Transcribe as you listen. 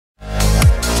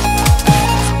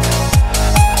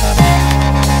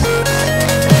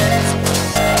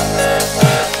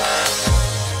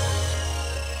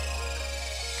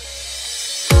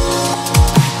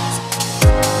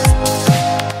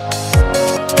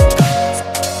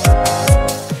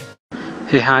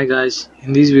Hey, hi guys,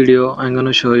 in this video I'm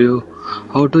gonna show you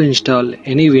how to install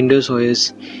any Windows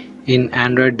OS in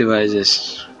Android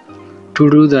devices. To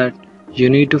do that, you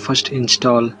need to first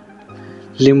install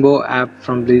Limbo app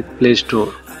from the Play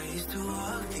Store.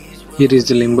 Here is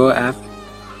the Limbo app.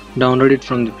 Download it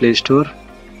from the Play Store.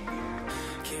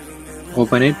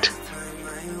 Open it.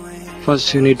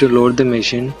 First you need to load the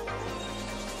machine.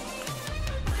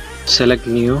 Select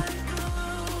new.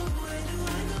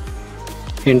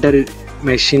 Enter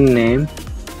machine name.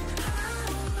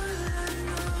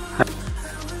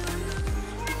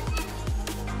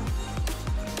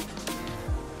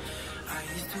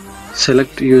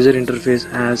 Select user interface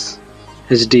as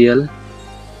HDL.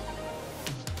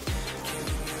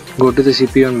 Go to the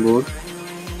CPU on board.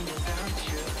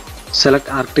 Select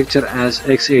architecture as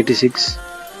x86.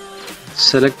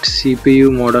 Select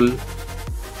CPU model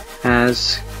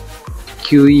as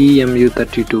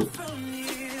QEMU32.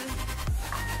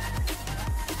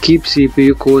 Keep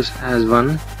CPU cores as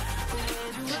 1.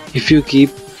 If you keep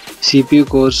CPU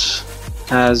cores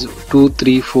as 2,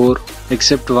 3, 4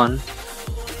 except 1,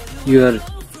 your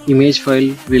image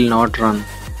file will not run.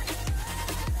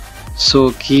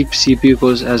 So keep CPU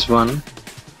cores as 1.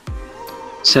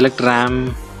 Select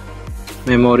RAM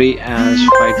memory as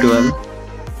 512.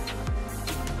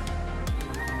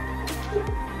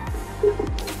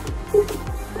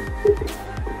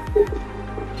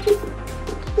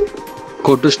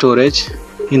 Go to storage.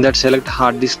 In that select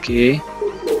hard disk A.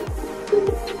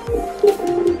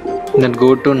 Then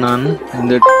go to none.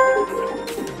 And that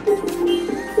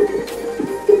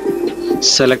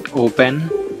select open.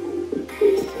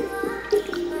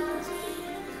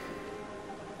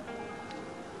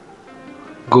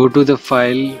 Go to the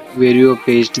file where you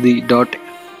paste the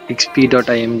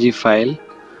 .xp.img file.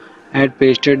 I had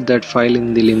pasted that file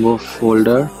in the Limbo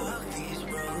folder.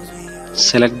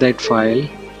 Select that file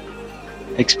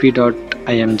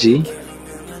xp.img.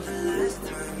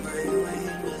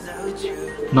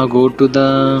 Now go to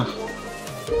the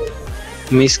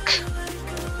MISC.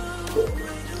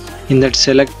 In that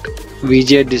select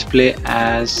VGA display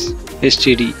as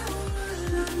STD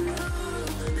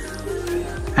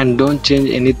and don't change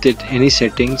any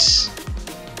settings.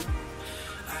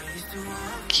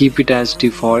 Keep it as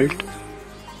default.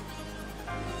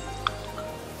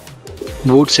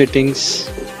 Boot settings.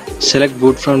 Select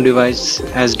boot from device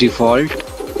as default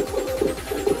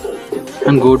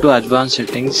and go to advanced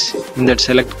settings. In that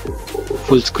select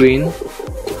full screen,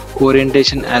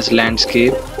 orientation as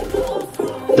landscape.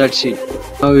 That's it.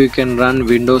 Now you can run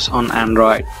Windows on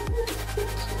Android.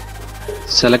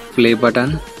 Select play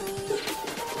button.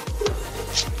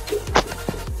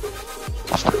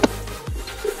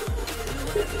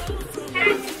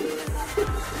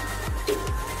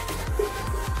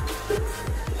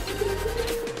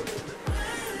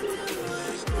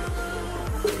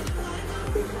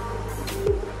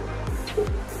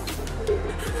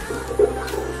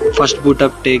 First boot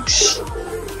up takes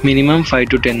minimum 5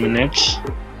 to 10 minutes.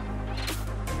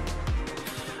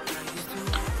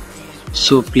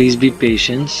 So please be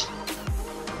patient.